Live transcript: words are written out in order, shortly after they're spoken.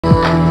All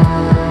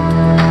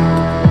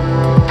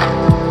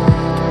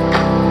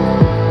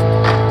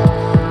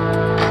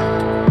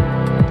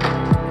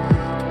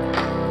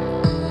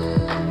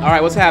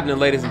right, what's happening,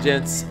 ladies and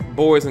gents,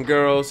 boys and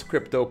girls,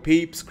 crypto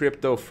peeps,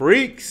 crypto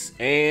freaks,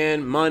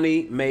 and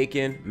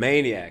money-making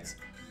maniacs?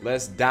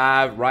 Let's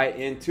dive right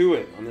into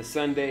it on the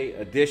Sunday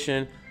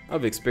edition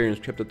of Experience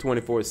Crypto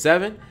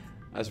 24/7.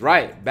 That's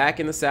right, back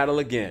in the saddle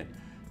again.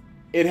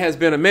 It has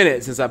been a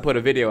minute since I put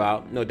a video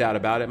out, no doubt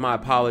about it. My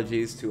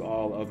apologies to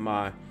all of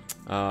my,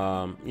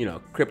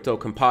 crypto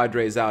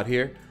compadres out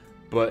here.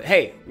 But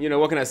hey,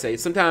 what can I say?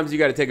 Sometimes you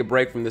got to take a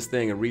break from this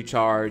thing and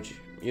recharge,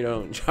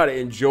 and try to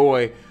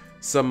enjoy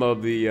some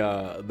of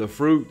the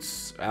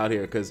fruits out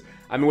here, because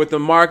I mean, with the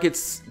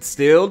markets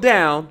still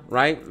down,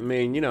 right? I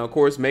mean, of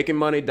course, making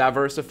money,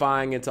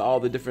 diversifying into all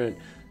the different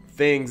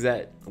things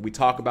that we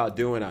talk about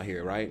doing out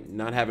here, right?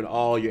 Not having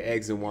all your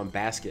eggs in one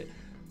basket.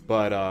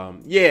 But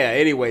yeah,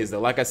 anyways, though,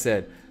 like I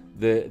said,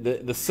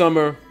 the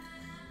summer,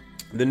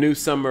 the new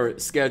summer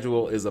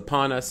schedule is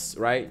upon us,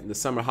 right? The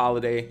summer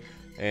holiday,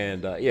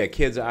 and yeah,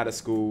 kids are out of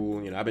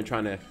school. I've been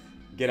trying to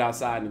get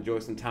outside and enjoy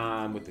some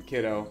time with the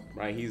kiddo,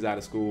 right? He's out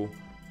of school.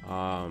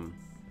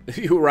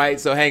 You're right,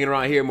 so hanging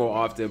around here more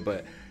often,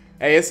 but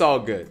hey, it's all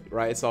good,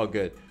 right? It's all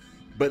good.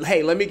 But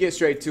hey, let me get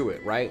straight to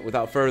it, right?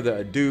 Without further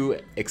ado,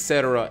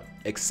 etc.,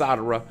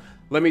 etc.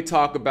 Let me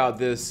talk about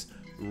this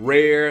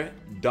rare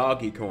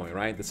DogeCoin,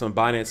 right? That's on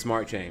Binance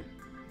Smart Chain.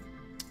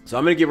 So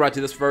I'm gonna get right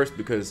to this first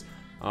because,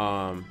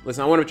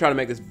 listen, I want to try to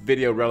make this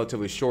video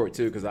relatively short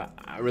too, because I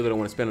really don't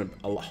want to spend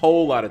a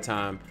whole lot of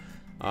time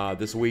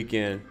this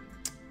weekend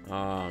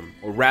or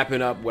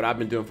wrapping up what I've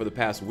been doing for the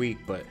past week,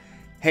 but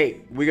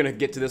hey, we're going to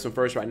get to this one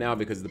first right now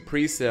because the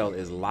pre-sale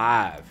is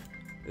live.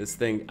 This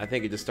thing, I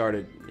think it just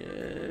started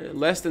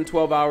less than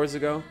 12 hours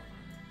ago.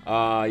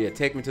 Yeah,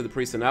 take me to the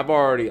pre-sale. I've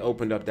already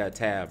opened up that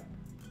tab.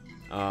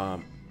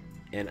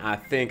 And I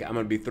think I'm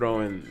going to be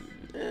throwing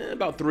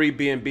about 3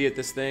 BNB at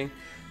this thing.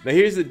 Now,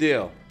 here's the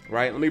deal,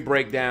 right? Let me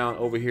break down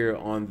over here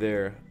on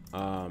their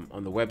on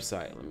the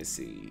website. Let me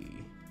see.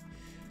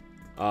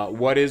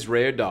 What is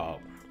Rare Dog?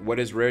 What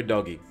is Rare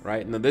Doggy,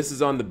 right? Now, this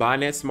is on the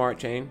Binance Smart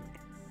Chain.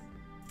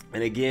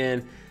 And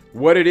again,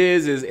 what it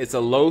is it's a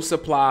low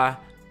supply,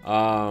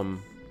 like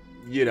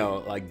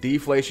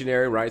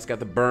deflationary, right? It's got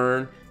the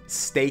burn,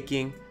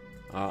 staking,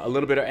 a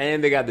little bit of,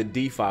 and they got the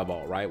DeFi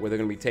ball, right? Where they're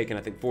going to be taking,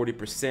 I think,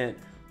 40%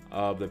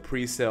 of the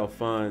pre-sale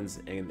funds,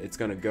 and it's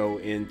going to go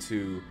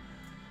into,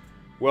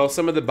 well,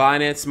 some of the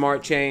Binance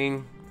Smart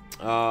Chain,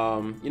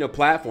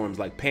 platforms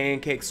like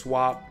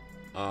PancakeSwap,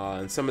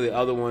 and some of the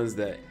other ones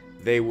that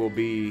they will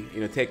be,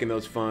 taking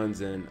those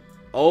funds and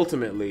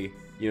ultimately,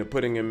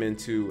 putting them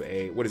into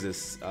a, what is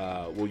this?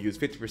 We'll use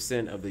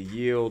 50% of the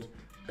yield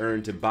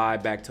earned to buy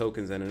back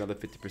tokens and another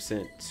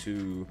 50%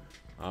 to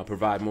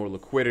provide more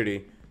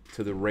liquidity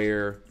to the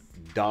rare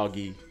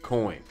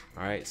DogeCoin.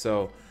 All right,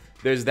 so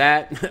there's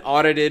that,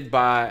 audited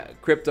by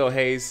Crypto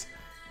Haze.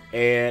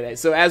 And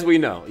so as we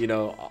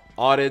know,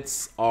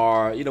 audits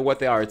are, what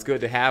they are. It's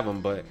good to have them,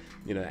 but,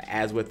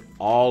 as with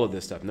all of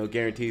this stuff, no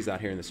guarantees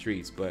out here in the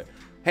streets. But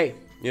hey,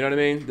 you know what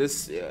I mean?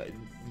 This,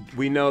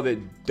 we know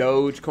that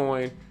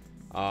DogeCoin,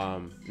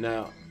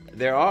 now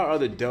there are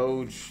other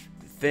Doge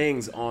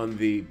things on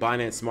the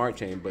Binance Smart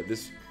Chain, but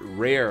this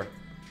rare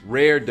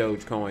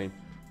DogeCoin,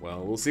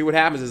 well, we'll see what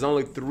happens. There's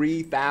only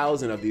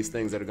 3,000 of these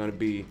things that are going to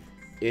be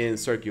in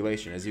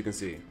circulation, as you can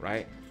see,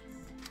 right?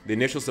 The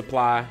initial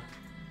supply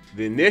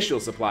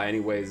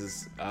anyways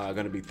is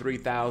going to be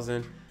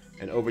 3,000,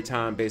 and over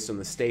time, based on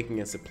the staking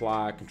and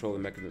supply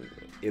controlling mechanism,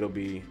 it'll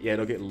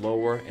get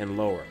lower and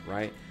lower,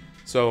 right?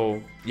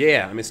 So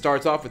yeah, I mean, it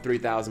starts off with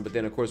 3,000, but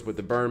then of course with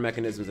the burn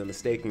mechanisms and the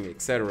staking,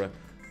 etc.,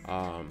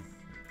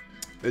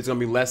 there's gonna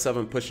be less of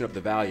them pushing up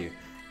the value.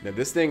 Now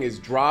this thing is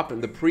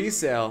dropping. The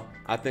pre-sale,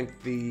 I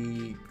think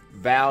the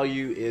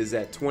value is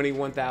at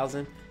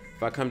 21,000.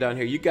 If I come down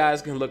here, you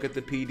guys can look at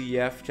the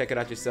PDF, check it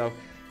out yourself.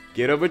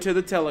 Get over to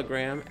the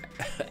Telegram.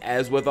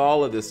 As with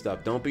all of this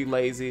stuff, don't be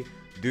lazy.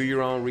 Do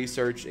your own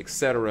research,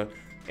 etc.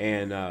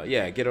 And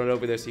yeah, get on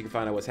over there so you can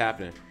find out what's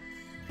happening.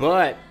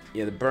 But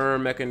yeah, the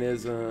burn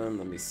mechanism,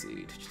 let me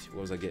see,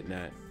 what was I getting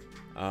at?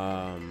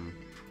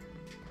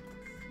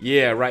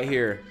 Yeah, right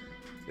here,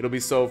 it'll be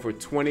sold for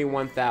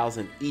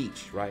 21,000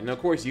 each, right? Now, of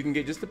course, you can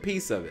get just a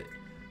piece of it,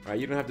 right?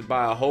 You don't have to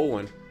buy a whole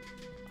one.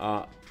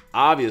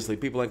 Obviously,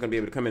 people ain't gonna be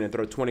able to come in and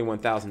throw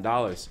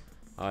 $21,000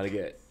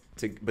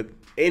 but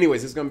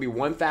anyways, there's gonna be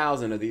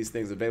 1,000 of these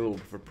things available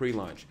for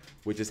pre-launch,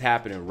 which is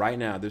happening right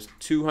now. There's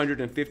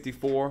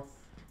 254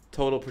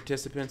 total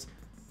participants.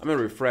 I'm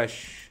gonna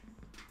refresh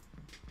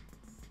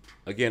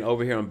again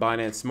over here on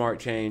Binance Smart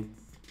Chain,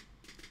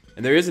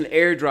 and there is an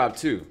airdrop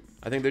too.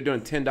 I think they're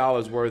doing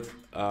 $10 worth.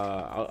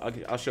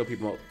 I'll show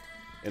people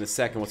in a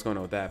second what's going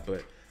on with that,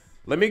 but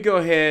let me go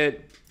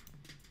ahead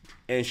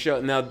and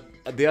show. Now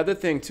the other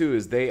thing too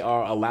is they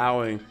are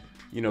allowing,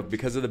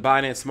 because of the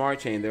Binance Smart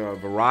Chain, there are a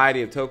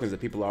variety of tokens that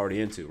people are already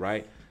into,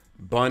 right?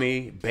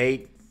 Bunny,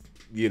 Bait,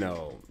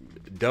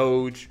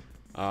 Doge,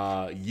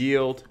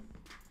 Yield,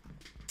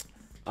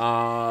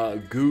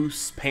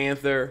 Goose,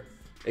 Panther,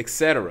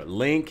 etc.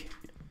 Link.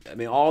 I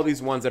mean, all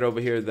these ones that are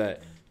over here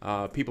that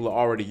people are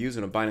already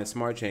using on Binance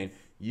Smart Chain,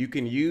 you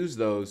can use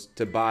those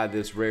to buy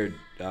this rare,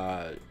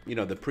 you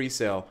know, the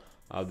pre-sale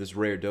of this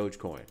rare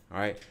Dogecoin. All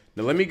right.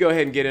 Now let me go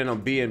ahead and get in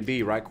on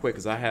BNB right quick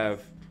because I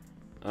have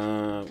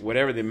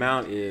whatever the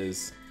amount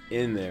is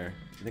in there.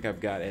 I think I've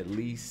got at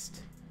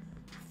least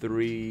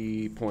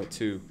 3.2.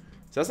 So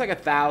that's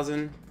like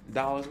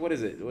 $1,000. What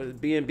is it?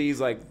 BNB is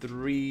like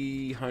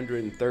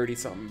 330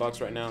 something bucks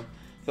right now.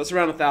 So that's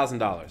around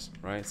 $1,000,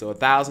 right? So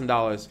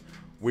 $1,000.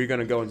 We're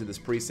gonna go into this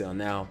pre-sale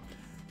now.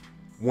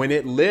 When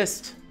it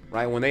lists,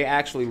 right? When they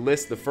actually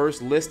list, the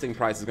first listing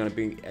price is gonna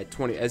be at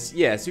 20. So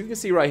you can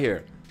see right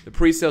here, the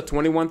pre-sale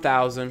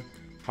 21,000.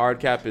 Hard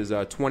cap is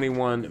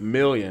 21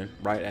 million,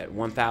 right? At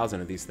 1,000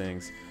 of these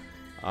things,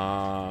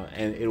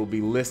 and it will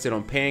be listed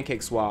on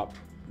PancakeSwap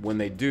when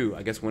they do.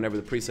 I guess whenever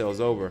the pre-sale is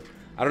over.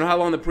 I don't know how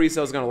long the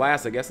pre-sale is gonna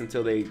last. I guess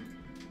until they.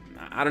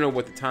 I don't know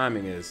what the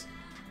timing is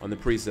on the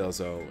pre-sale.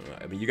 So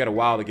I mean, you got a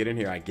while to get in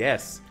here, I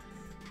guess.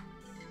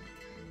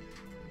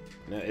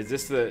 Now, is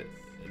this the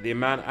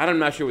amount? I'm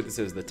not sure what this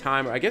is. The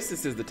timer. I guess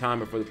this is the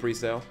timer for the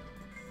pre-sale.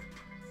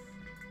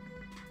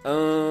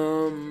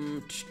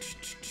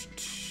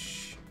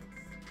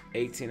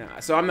 18.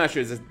 So I'm not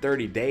sure. Is it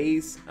 30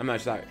 days? I'm not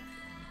sure.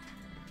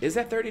 Is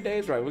that 30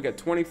 days? Right. We got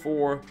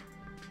 24.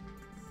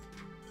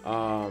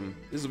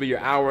 This will be your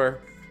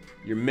hour,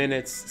 your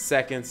minutes,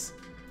 seconds.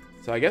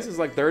 So I guess it's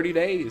like 30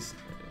 days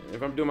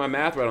if I'm doing my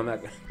math right on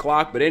that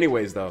clock. But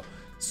anyways, though.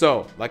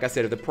 So like I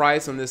said, if the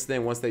price on this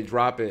thing once they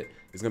drop it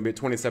is going to be at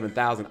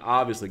 27,000,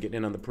 obviously getting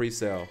in on the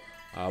pre-sale,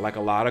 like a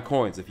lot of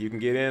coins. If you can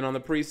get in on the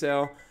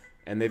pre-sale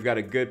and they've got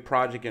a good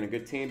project and a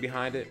good team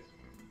behind it,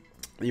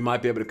 you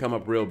might be able to come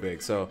up real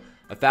big. So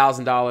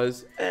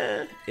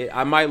 $1,000,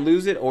 I might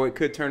lose it, or it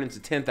could turn into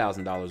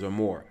 $10,000 or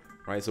more,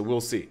 right? So we'll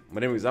see.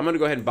 But anyways, I'm going to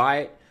go ahead and buy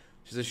it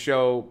just to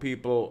show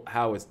people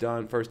how it's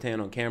done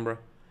firsthand on camera.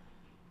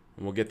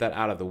 And we'll get that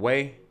out of the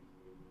way.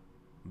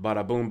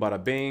 Bada boom,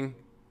 bada bing.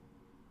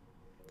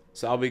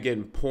 So I'll be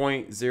getting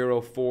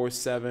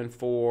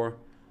 0.0474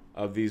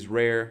 of these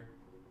rare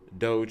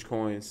Doge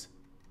coins.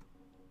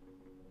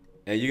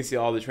 And you can see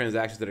all the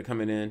transactions that are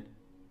coming in.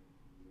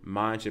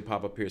 Mine should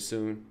pop up here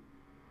soon.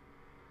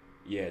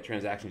 Yeah,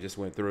 transaction just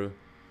went through.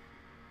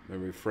 Let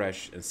me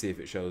refresh and see if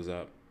it shows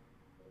up.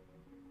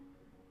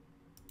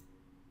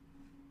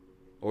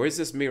 Or is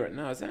this me right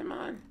now? Is that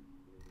mine?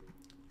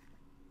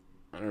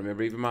 I don't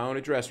remember even my own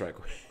address right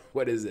quick.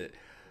 What is it?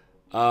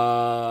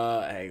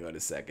 Hang on a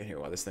second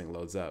here while this thing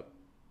loads up.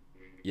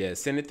 Yeah,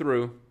 send it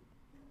through.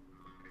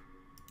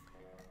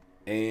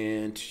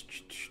 And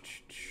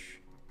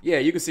yeah,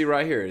 you can see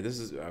right here. This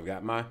is, I've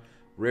got my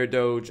rare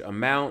Doge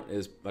amount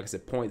is, like I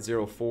said,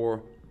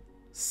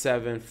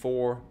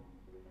 0.0474.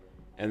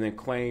 And then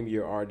claim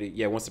your RD.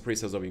 Yeah, once the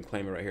pre-sale's over, you can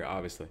claim it right here,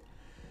 obviously.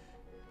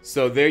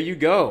 So there you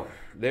go.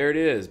 There it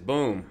is.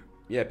 Boom.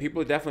 Yeah,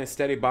 people are definitely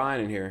steady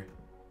buying in here.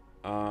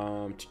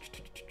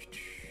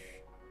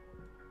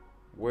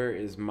 Where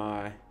is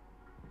my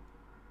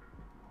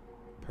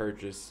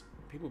purchase?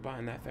 People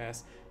buying that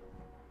fast?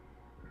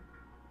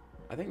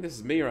 I think this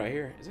is me right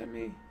here. Is that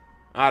me?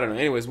 I don't know.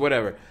 Anyways,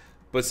 whatever.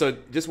 But so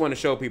just want to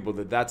show people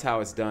that that's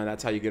how it's done.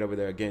 That's how you get over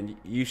there. Again,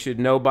 you should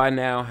know by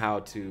now how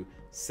to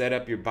set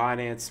up your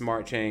Binance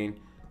Smart Chain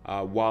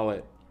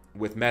wallet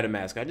with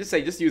Metamask. I just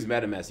say just use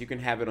Metamask. You can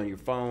have it on your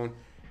phone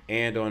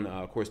and on,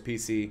 of course,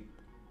 PC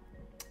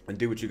and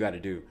do what you got to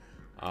do.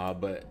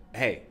 But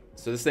hey,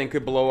 so this thing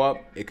could blow up.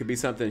 It could be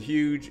something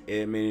huge.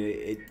 I mean,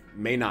 it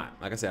may not.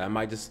 Like I said, I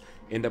might just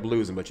end up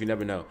losing, but you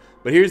never know.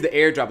 But here's the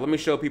airdrop. Let me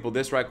show people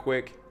this right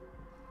quick,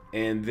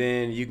 and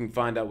then you can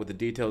find out what the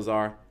details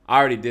are. I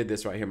already did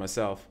this right here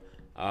myself.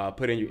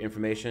 Put in your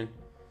information.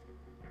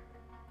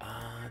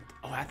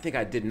 Oh, I think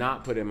I did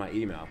not put in my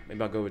email.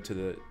 Maybe I'll go over to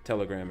the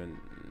Telegram and,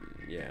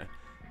 yeah,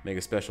 make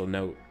a special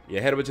note.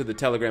 Yeah, head over to the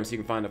Telegram so you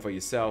can find it for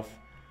yourself.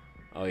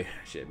 Oh, yeah,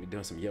 shit, we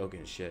doing some yoga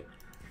and shit.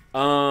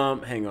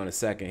 Hang on a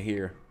second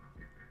here.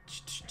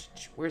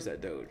 Where's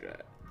that Doge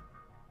at?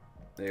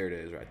 There it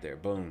is right there.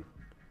 Boom.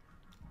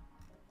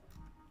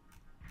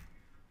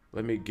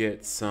 Let me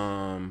get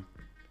some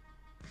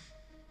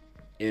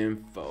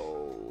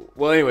info.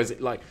 Well, anyways,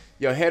 like,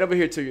 yo, head over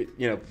here to,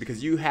 you know,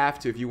 because you have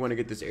to, if you want to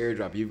get this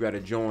airdrop, you've got to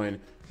join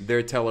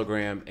their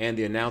Telegram and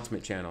the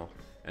announcement channel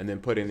and then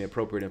put in the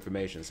appropriate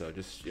information. So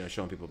just, you know,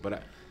 showing people.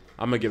 But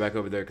I'm going to get back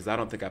over there because I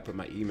don't think I put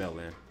my email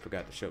in.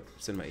 Forgot to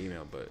send my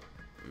email, but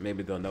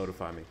maybe they'll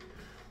notify me.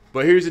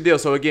 But here's the deal.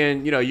 So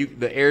again, you know,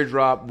 the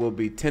airdrop will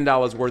be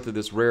 $10 worth of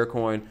this rare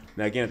coin.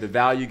 Now again, if the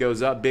value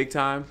goes up big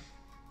time,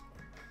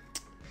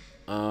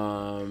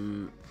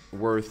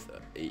 worth,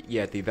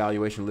 yeah, at the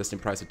evaluation listing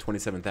price of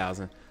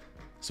 27,000.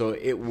 So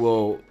it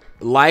will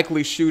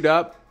likely shoot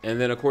up, and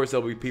then of course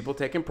there'll be people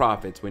taking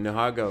profits. We know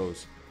how it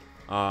goes.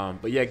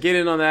 But yeah, get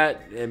in on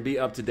that and be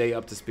up to date,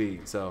 up to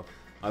speed. So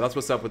that's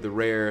what's up with the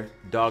rare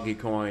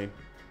DogeCoin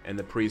and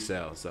the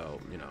pre-sale. So,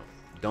 you know,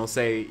 don't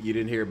say you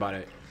didn't hear about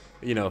it.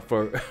 You know,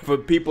 for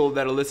people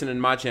that are listening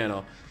to my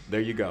channel,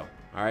 there you go.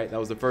 All right, that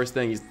was the first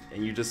thing,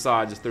 and you just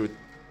saw I just threw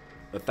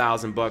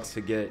 $1,000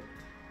 to get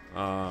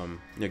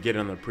get in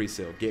on the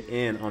pre-sale. Get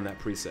in on that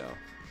pre-sale.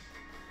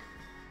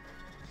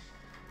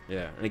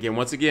 Yeah, and again,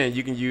 once again,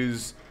 you can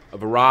use a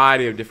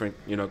variety of different,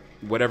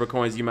 whatever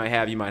coins you might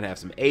have. You might have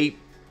some Ape,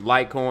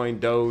 Litecoin,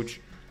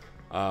 Doge,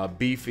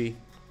 Beefy,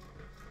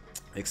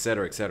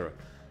 etc., etc.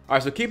 All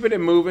right, so keeping it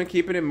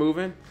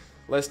moving.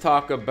 Let's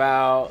talk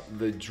about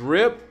the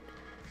drip.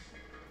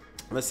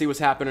 Let's see what's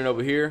happening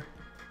over here.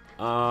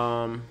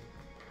 Let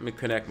me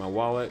connect my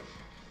wallet.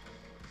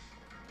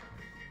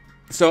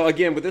 So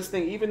again, with this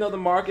thing, even though the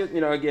market,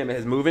 again,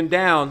 is moving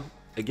down,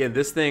 again,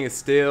 this thing is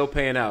still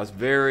paying out. It's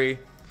very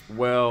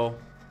well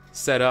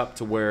set up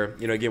to where,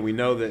 again, we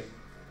know that,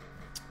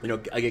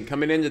 again,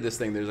 coming into this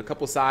thing, there's a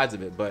couple sides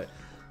of it, but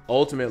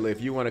ultimately,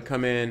 if you want to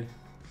come in,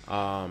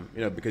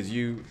 because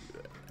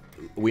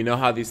we know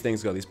how these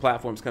things go. These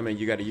platforms come in,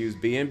 you got to use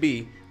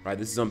BNB, right?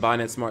 This is on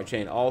Binance Smart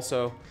Chain.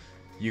 Also,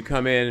 you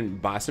come in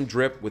and buy some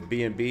drip with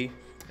BNB.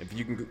 If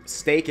you can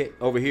stake it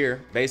over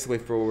here, basically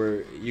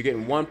you're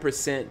getting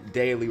 1%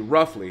 daily,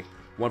 roughly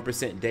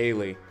 1%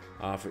 daily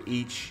for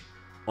each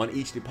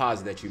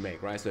deposit that you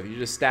make, right? So if you're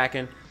just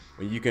stacking,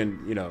 well, you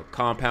can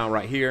compound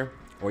right here,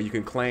 or you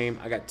can claim.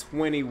 I got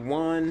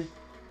 21.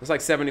 It's like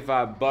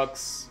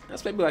 $75.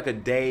 That's maybe like a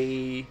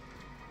day,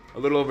 a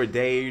little over a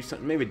day,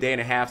 maybe a day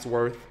and a half's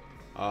worth.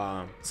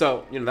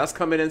 So that's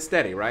coming in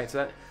steady, right? So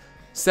that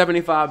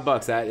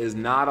 $75, that is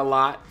not a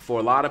lot for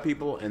a lot of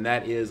people, and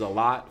that is a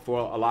lot for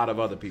a lot of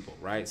other people,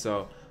 right?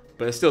 So,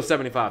 but it's still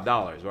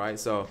 $75, right?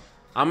 So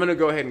I'm gonna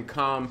go ahead and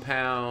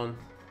compound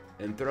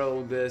and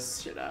throw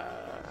this.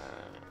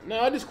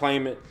 No, I just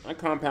claim it. I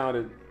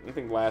compounded, I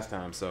think, last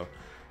time. So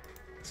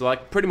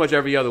like pretty much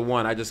every other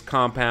one, I just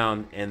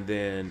compound and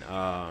then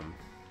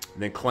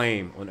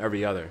claim on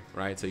every other,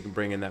 right? So you can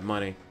bring in that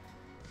money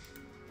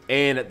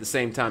and at the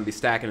same time be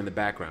stacking in the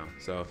background.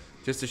 So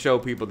just to show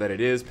people that it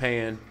is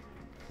paying.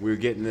 We're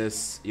getting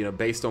this,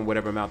 based on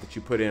whatever amount that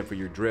you put in for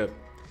your drip.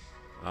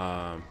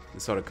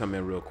 This sort of come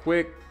in real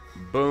quick.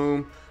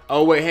 Boom.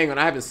 Oh, wait, hang on.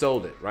 I haven't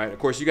sold it, right? Of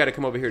course, you got to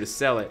come over here to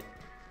sell it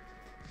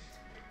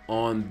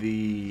on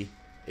the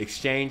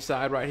exchange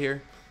side right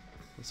here.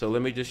 So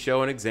let me just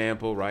show an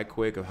example right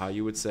quick of how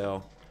you would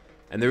sell.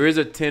 And there is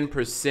a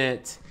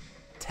 10%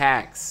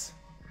 tax.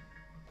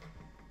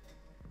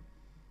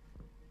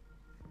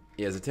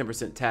 Yeah, there's a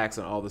 10% tax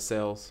on all the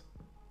sales.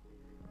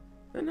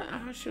 And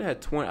I should have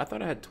had 20. I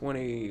thought I had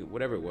 20,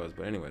 whatever it was.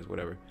 But anyways,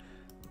 whatever.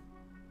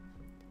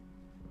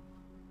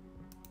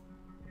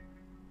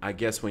 I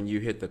guess when you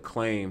hit the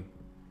claim,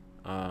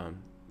 yeah,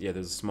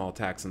 there's a small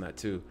tax on that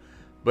too.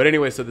 But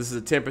anyway, so this is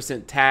a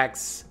 10%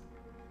 tax.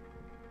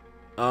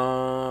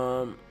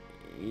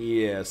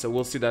 Yeah, so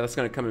we'll see that. That's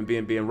going to come in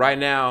BNB. And right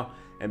now,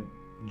 and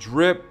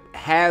drip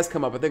has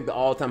come up. I think the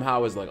all-time high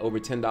was like over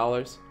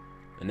 $10.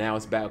 And now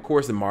it's back. Of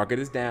course, the market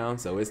is down.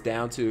 So it's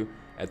down to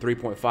at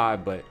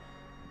 3.5. But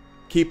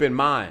keep in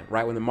mind,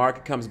 right, when the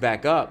market comes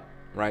back up,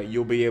 right,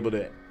 you'll be able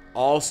to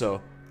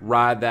also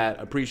ride that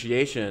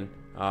appreciation,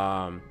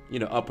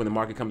 up when the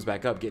market comes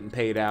back up, getting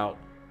paid out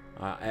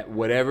at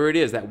whatever it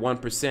is, that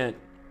 1%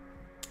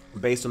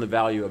 based on the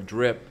value of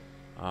drip.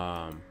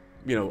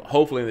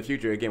 Hopefully in the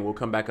future, again, we'll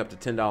come back up to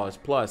 $10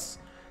 plus,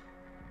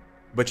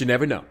 but you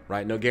never know,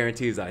 right? No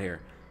guarantees out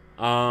here.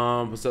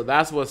 So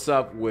that's what's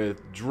up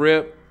with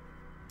drip.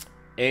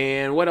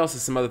 And what else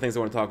is some other things I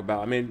want to talk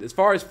about? I mean, as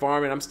far as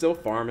farming, I'm still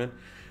farming.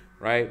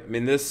 Right? I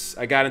mean,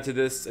 I got into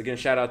this. Again,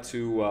 shout out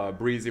to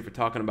Breezy for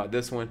talking about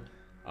this one.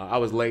 I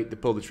was late to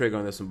pull the trigger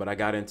on this one, but I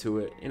got into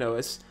it.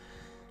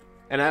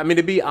 And I mean,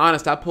 to be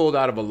honest, I pulled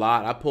out a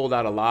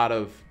lot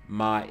of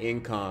my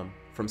income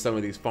from some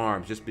of these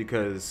farms just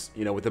because,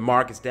 with the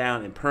markets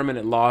down and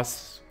permanent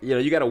loss,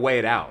 you got to weigh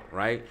it out,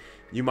 right?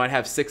 You might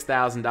have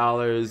 $6,000,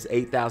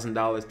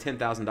 $8,000,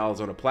 $10,000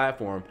 on a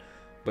platform,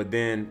 but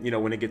then,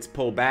 when it gets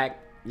pulled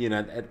back,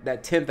 that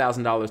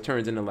 $10,000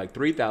 turns into like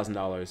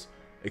 $3,000.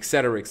 Et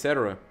cetera, et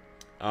cetera.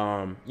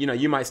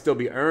 You might still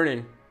be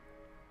earning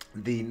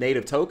the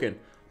native token,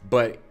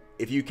 but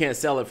if you can't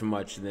sell it for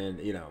much, then,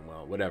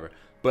 well, whatever.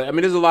 But I mean,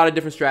 there's a lot of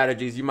different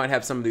strategies. You might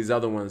have some of these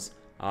other ones.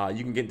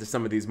 You can get into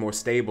some of these more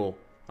stable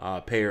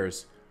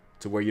pairs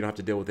to where you don't have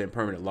to deal with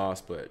impermanent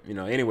loss. But,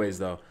 anyways,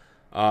 though,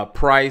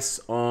 price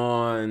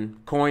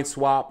on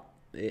CoinSwap,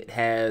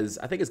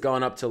 I think it's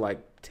gone up to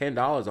like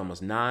 $10,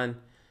 almost nine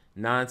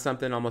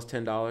something, almost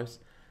 $10.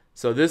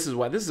 So this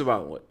is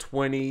about what,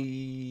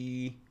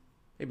 20,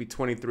 maybe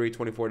 $23,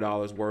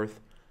 $24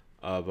 worth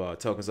of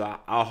tokens. So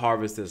I'll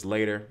harvest this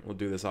later. We'll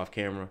do this off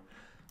camera.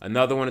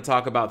 Another one to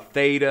talk about,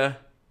 Theta,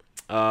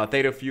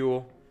 Theta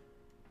Fuel.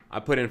 I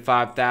put in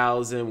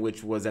 5,000,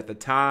 which was at the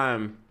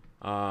time,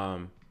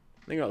 I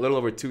think a little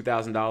over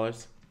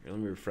 $2,000. Let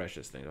me refresh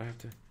this thing. Do I have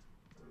to? I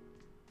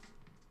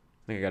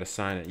think I got to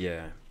sign it.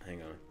 Yeah,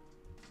 hang on.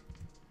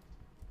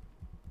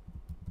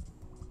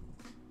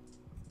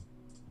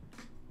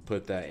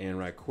 Put that in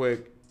right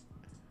quick.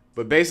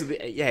 But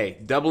basically, hey,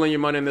 doubling your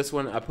money in this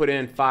one. I put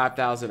in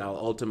 5,000. I'll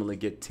ultimately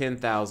get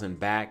 10,000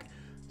 back.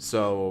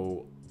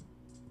 So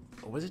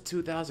was it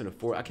 2,000 or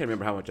 4? I can't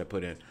remember how much I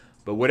put in.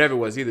 But whatever it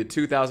was, either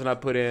 2,000 I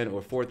put in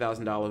or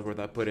 $4,000 worth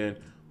I put in,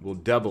 we'll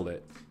double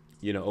it.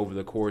 you know, over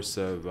the course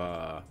of,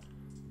 I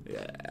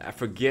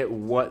forget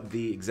what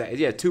the exact,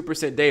 yeah,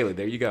 2% daily.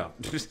 There you go.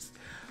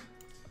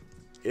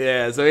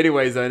 Yeah, so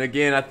anyways, and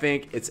again, I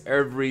think it's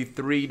every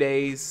 3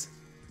 days,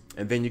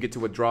 and then you get to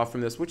withdraw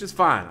from this, which is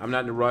fine. I'm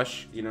not in a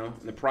rush, you know.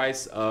 The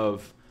price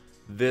of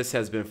this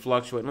has been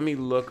fluctuating. Let me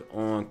look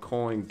on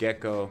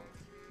CoinGecko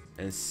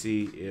and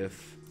see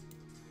if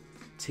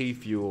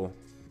T-Fuel,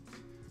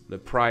 the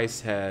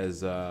price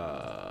has, where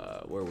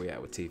are we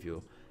at with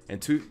T-Fuel?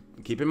 And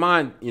keep in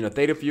mind, you know,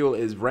 Theta Fuel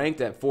is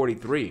ranked at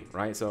 43,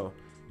 right? So,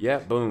 yeah,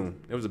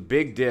 boom. There was a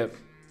big dip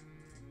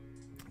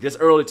just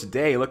early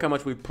today. Look how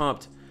much we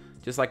pumped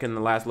just like in the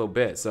last little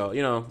bit. So,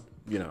 you know,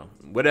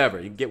 whatever.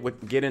 You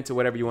get into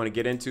whatever you want to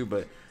get into,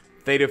 but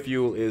Theta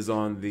Fuel is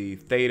on the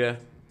Theta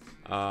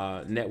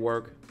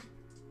network.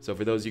 So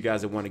for those of you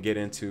guys that want to get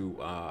into,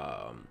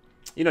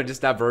 you know,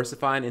 just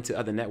diversifying into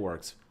other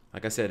networks,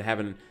 like I said,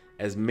 having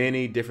as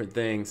many different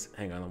things.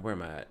 Hang on, where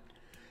am I at?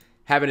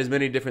 Having as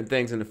many different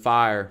things in the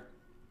fire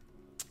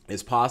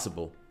as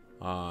possible,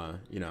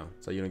 you know,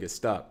 so you don't get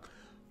stuck.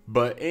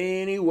 But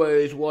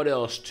anyways, what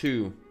else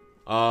too?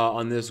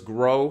 On this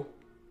grow, of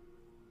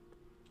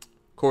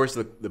course,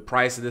 the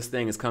price of this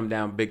thing has come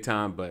down big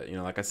time, but you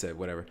know, like I said,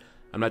 whatever.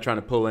 I'm not trying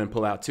to pull in,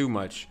 pull out too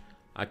much.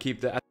 I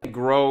think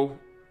grow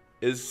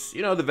is,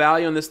 you know, the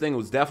value on this thing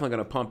was definitely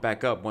going to pump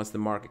back up once the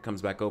market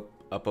comes back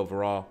up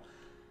overall.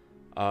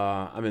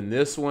 I'm in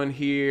this one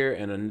here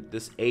and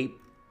this ape,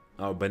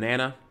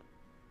 banana.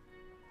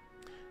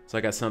 So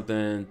I got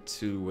something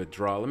to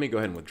withdraw. Let me go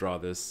ahead and withdraw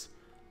this.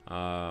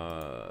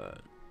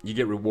 You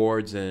get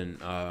rewards in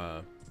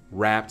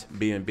wrapped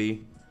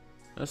BNB.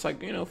 That's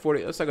like, you know,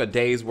 40. That's like a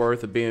day's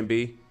worth of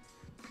BNB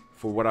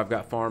for what I've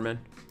got farming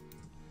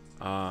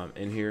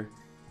in here.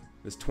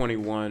 This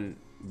 21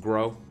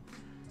 grow.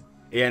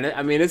 Yeah, and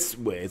I mean, it's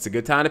a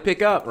good time to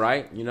pick up,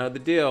 right? You know the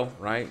deal,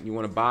 right? You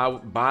want to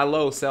buy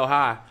low, sell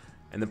high,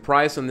 and the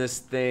price on this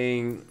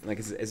thing, like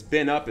it's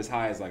been up as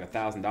high as like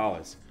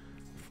 $1,000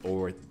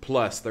 or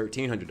plus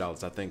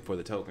 $1,300, I think, for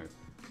the token.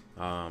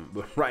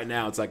 But right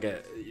now it's like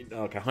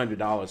like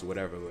 $100 or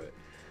whatever, but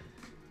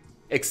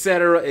et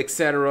cetera, et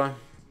cetera.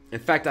 In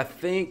fact, I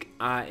think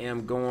I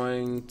am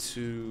going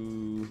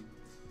to,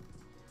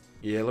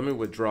 yeah, let me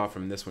withdraw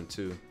from this one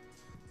too.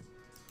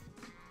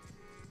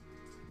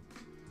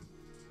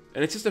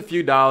 And it's just a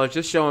few dollars,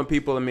 just showing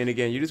people. I mean,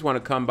 again, you just want to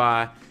come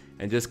by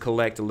and just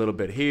collect a little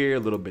bit here, a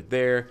little bit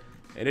there,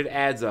 and it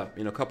adds up.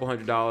 You know, a couple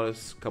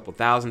 $100s, a couple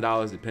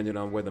 $1,000, depending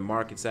on where the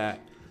market's at.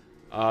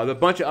 A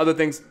bunch of other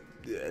things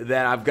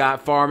that I've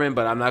got farming,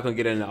 but I'm not going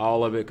to get into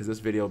all of it because this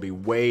video will be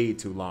way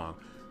too long.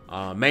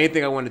 Main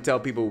thing I wanted to tell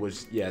people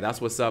was, yeah,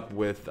 that's what's up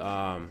with,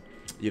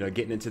 you know,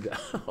 getting into the,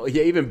 oh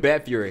yeah, even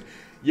Bet Fury.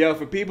 Yo,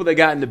 for people that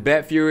got into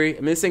Bet Fury, I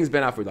mean, this thing's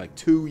been out for like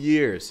 2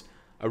 years.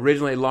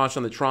 Originally launched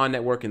on the Tron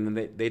network, and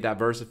then they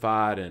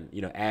diversified and,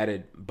 you know,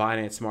 added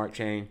Binance Smart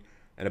Chain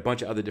and a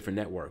bunch of other different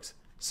networks.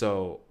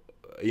 So,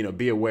 you know,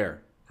 be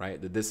aware,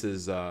 right, that this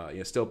is, you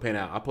know, still paying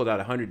out. I pulled out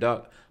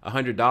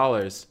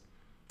 $100,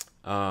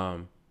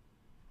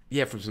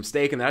 yeah, from some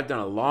staking that I've done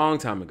a long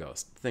time ago.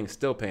 The thing's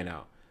still paying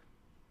out.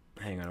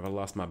 Hang on, have I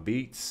lost my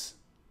beats?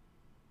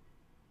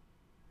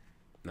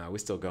 No, we're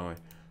still going.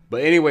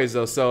 But anyways,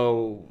 though,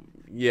 so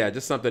yeah,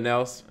 just something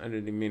else. I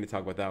didn't even mean to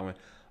talk about that one.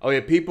 Oh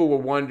yeah, people were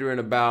wondering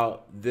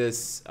about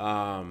this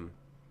BNB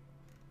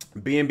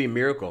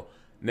Miracle.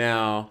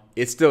 Now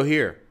it's still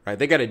here, right?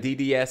 They got a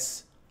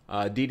DDoS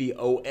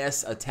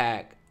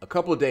attack a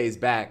couple of days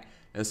back,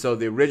 and so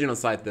the original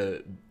site,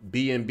 the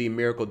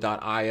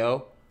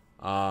bnbmiracle.io,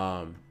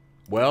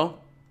 well,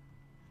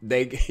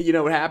 they, you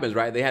know what happens,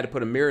 right? They had to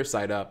put a mirror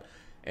site up,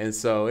 and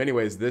so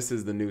anyways, this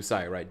is the new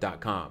site, right?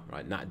 .com,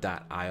 right? Not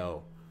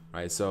 .io,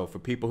 right? So for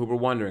people who were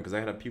wondering, because I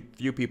had a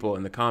few people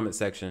in the comment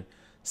section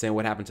saying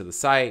what happened to the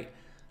site.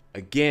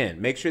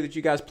 Again, make sure that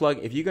you guys plug,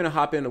 if you're going to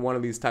hop into one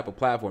of these type of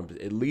platforms,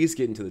 at least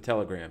get into the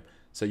Telegram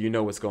so you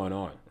know what's going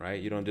on,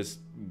 right? You don't just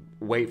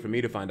wait for me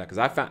to find out, because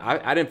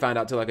I didn't find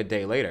out till like a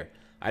day later.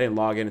 I didn't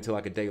log in until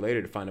like a day later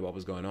to find out what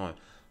was going on.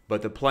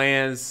 But the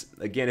plans,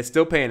 again, it's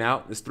still paying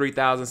out. It's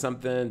 3,000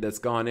 something that's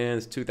gone in.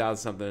 It's 2,000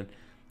 something.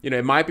 You know,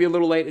 it might be a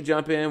little late to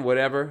jump in,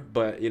 whatever,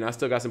 but you know, I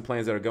still got some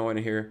plans that are going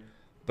in here.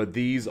 But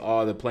these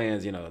are the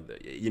plans, you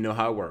know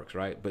how it works,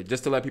 right? But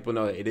just to let people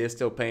know that it is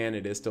still paying,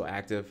 it is still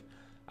active.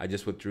 I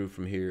just withdrew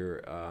from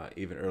here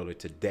even earlier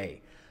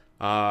today.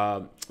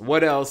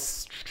 What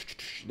else?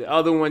 The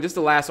other one, just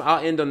the last one.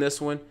 I'll end on this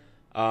one.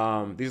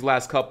 These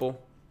last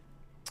couple,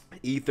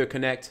 Ether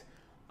Connect,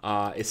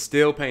 is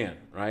still paying,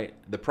 right?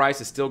 The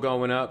price is still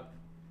going up.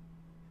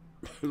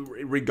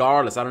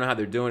 Regardless, I don't know how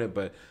they're doing it,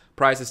 but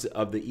prices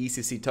of the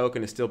ECC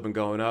token has still been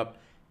going up.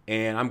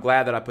 And I'm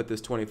glad that I put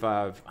this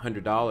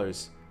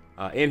 $2,500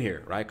 in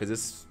here, right? Because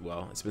it's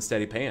been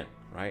steady paying,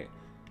 right?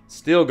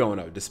 Still going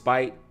up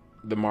despite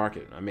the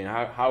market. I mean,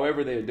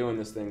 however they're doing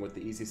this thing with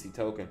the ECC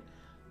token.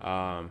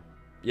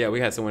 Yeah, we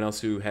had someone else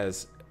who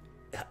has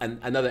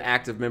another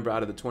active member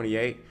out of the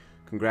 28.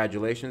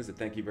 Congratulations and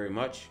thank you very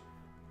much.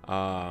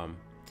 In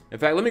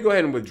fact, let me go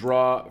ahead and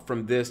withdraw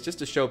from this just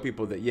to show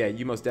people that, yeah,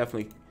 you most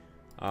definitely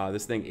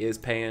This thing is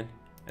paying,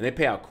 and they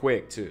pay out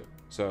quick too.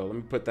 So let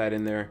me put that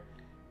in there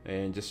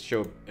and just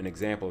show an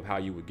example of how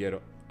you would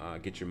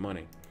get your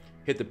money.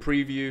 Hit the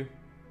preview,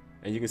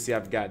 and you can see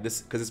I've got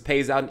this because it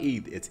pays out in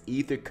ETH. It's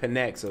Ether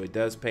Connect, so it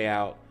does pay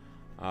out.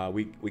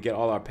 We get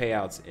all our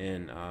payouts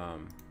in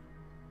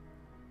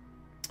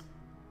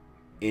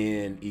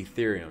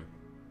Ethereum.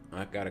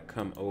 I've got to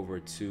come over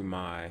to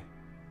my.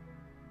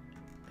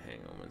 Hang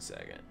on one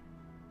second.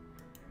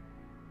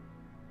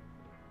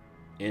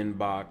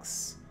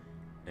 Inbox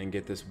and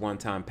get this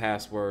one-time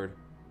password.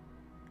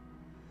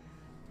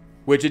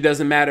 Which it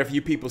doesn't matter if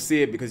you people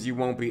see it because you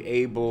won't be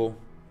able,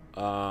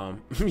 you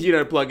know,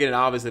 to plug in. And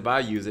obviously, if I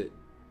use it,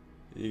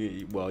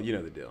 well, you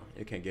know the deal.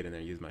 You can't get in there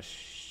and use my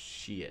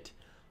shit.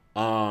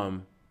 Yeah,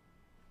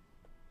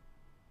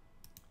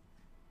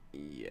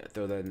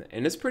 throw that in there.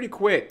 And it's pretty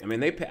quick. I mean,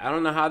 they pay, I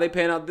don't know how they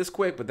paying out this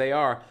quick, but they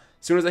are.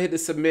 As soon as I hit the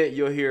submit,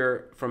 you'll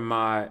hear from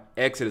my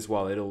Exodus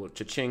wallet. It'll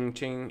cha-ching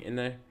ching in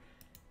there.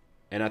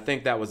 And I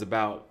think that was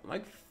about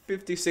like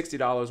 $50,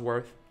 $60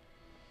 worth.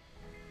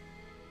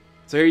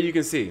 So here you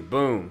can see,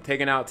 boom,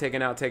 taken out,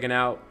 taken out, taken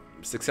out,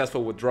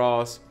 successful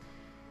withdrawals.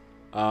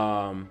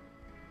 Or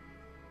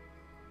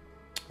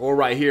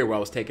right here where I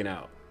was taken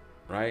out,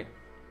 right?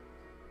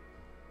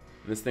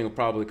 And this thing will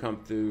probably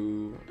come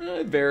through,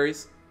 it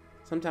varies.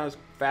 Sometimes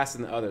faster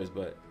than others,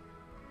 but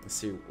let's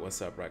see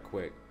what's up right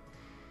quick.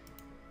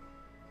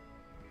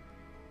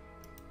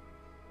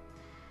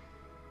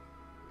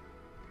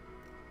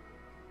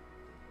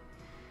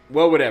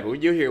 Well, whatever,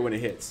 you'll hear when it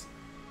hits,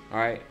 all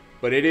right?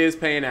 But it is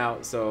paying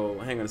out, so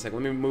hang on a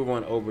second. Let me move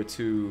on over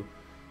to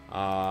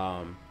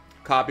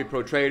Copy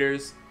Pro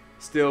Traders.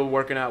 Still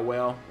working out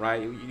well,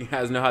 right? You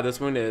guys know how this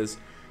one is.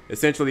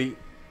 Essentially,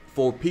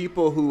 for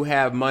people who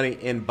have money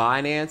in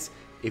Binance,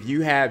 if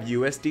you have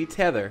USD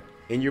Tether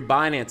in your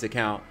Binance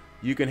account,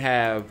 you can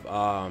have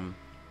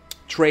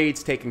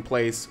trades taking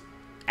place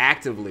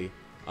actively,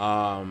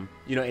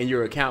 you know, in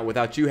your account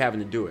without you having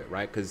to do it,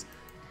 right? Because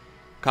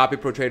Copy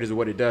Pro Traders,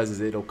 what it does is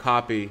it'll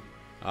copy,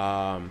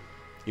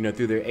 you know,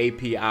 through their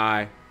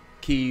API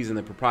keys and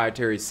the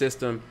proprietary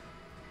system,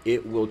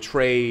 it will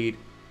trade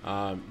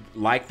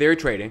like they're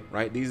trading,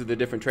 right? These are the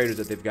different traders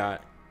that they've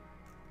got.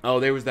 Oh,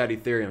 there was that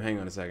Ethereum. Hang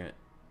on a second.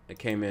 It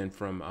came in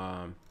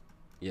from,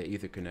 yeah,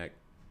 Ether Connect.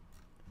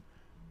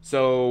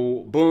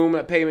 So, boom,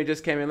 that payment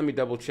just came in. Let me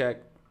double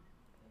check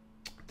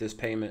this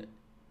payment.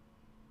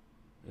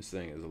 This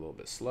thing is a little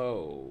bit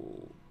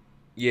slow.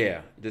 Yeah,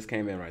 it just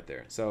came in right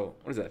there. So,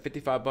 what is that,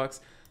 55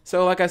 bucks?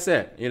 So, like I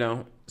said, you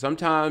know,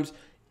 sometimes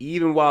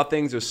even while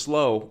things are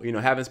slow, you know,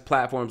 having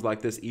platforms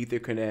like this, Ether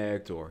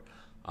Connect, or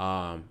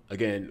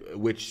again,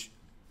 which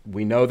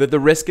we know that the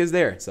risk is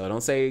there. So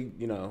don't say,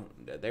 you know,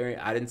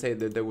 I didn't say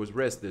that there was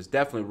risk. There's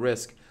definitely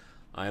risk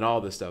in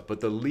all this stuff.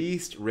 But the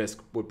least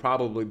risk would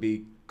probably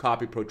be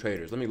Copy Pro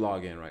Traders. Let me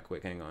log in right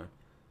quick. Hang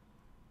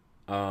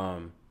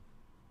on.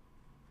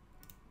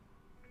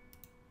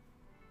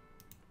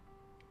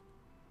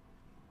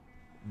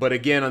 But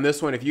again, on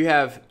this one, if you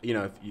have, you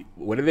know,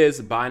 what it is,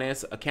 a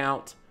Binance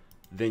account,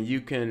 then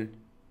you can,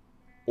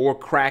 or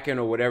Kraken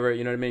or whatever,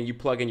 you know what I mean? You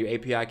plug in your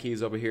API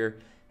keys over here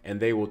and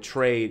they will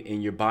trade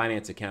in your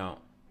Binance account.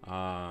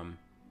 Let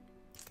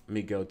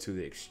me go to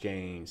the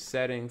exchange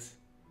settings,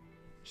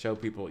 show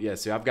people. Yeah,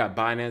 so I've got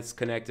Binance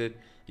connected.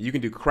 You can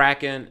do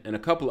Kraken and a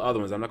couple of other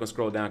ones. I'm not gonna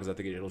scroll down because I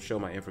think it'll show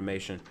my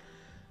information.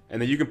 And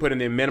then you can put in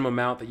the minimum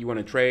amount that you want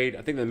to trade.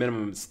 I think the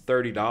minimum is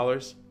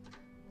 $30,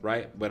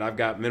 right? But I've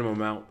got minimum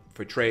amount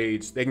for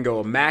trades. They can go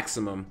a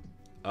maximum,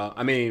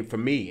 I mean, for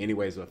me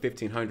anyways,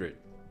 $1,500.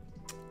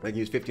 I can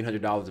use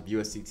 $1,500 of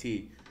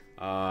USDT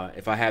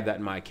if I have that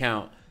in my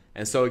account.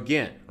 And so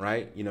again,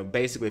 right, you know,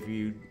 basically if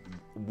you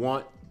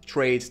want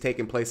trades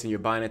taking place in your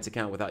Binance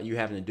account without you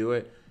having to do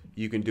it,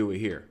 you can do it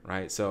here,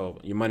 right? So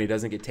your money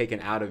doesn't get taken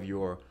out of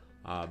your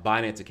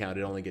Binance account.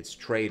 It only gets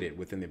traded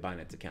within the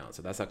Binance account.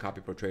 So that's how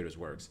Copy Pro Traders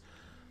works.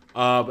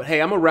 But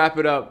hey, I'm gonna wrap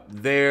it up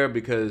there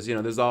because, you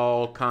know, there's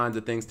all kinds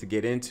of things to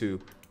get into.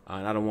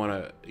 And I don't want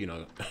to, you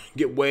know,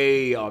 get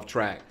way off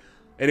track.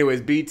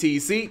 Anyways,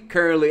 BTC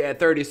currently at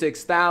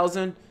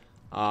 36,000.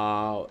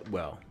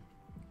 Well,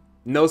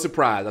 no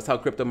surprise. That's how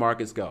crypto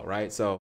markets go, right? So